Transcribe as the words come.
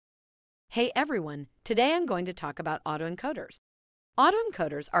Hey everyone, today I'm going to talk about autoencoders.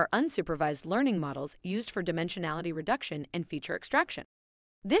 Autoencoders are unsupervised learning models used for dimensionality reduction and feature extraction.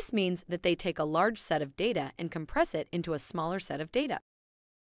 This means that they take a large set of data and compress it into a smaller set of data.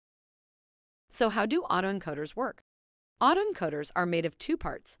 So how do autoencoders work? Autoencoders are made of two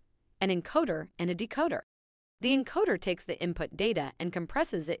parts, an encoder and a decoder. The encoder takes the input data and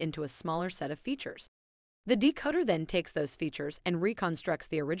compresses it into a smaller set of features. The decoder then takes those features and reconstructs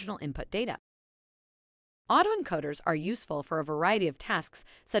the original input data. Autoencoders are useful for a variety of tasks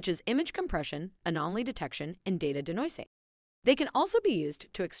such as image compression, anomaly detection, and data denoising. They can also be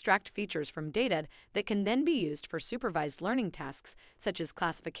used to extract features from data that can then be used for supervised learning tasks such as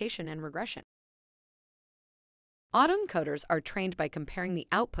classification and regression. Autoencoders are trained by comparing the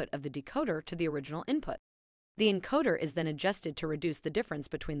output of the decoder to the original input. The encoder is then adjusted to reduce the difference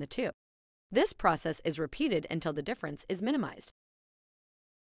between the two. This process is repeated until the difference is minimized.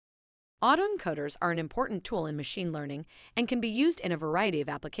 Autoencoders are an important tool in machine learning and can be used in a variety of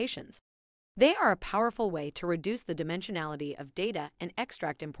applications. They are a powerful way to reduce the dimensionality of data and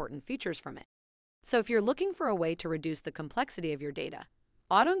extract important features from it. So if you're looking for a way to reduce the complexity of your data,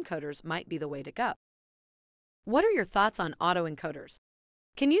 autoencoders might be the way to go. What are your thoughts on autoencoders?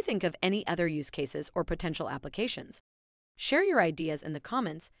 Can you think of any other use cases or potential applications? Share your ideas in the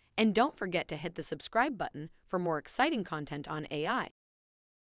comments, and don't forget to hit the subscribe button for more exciting content on AI.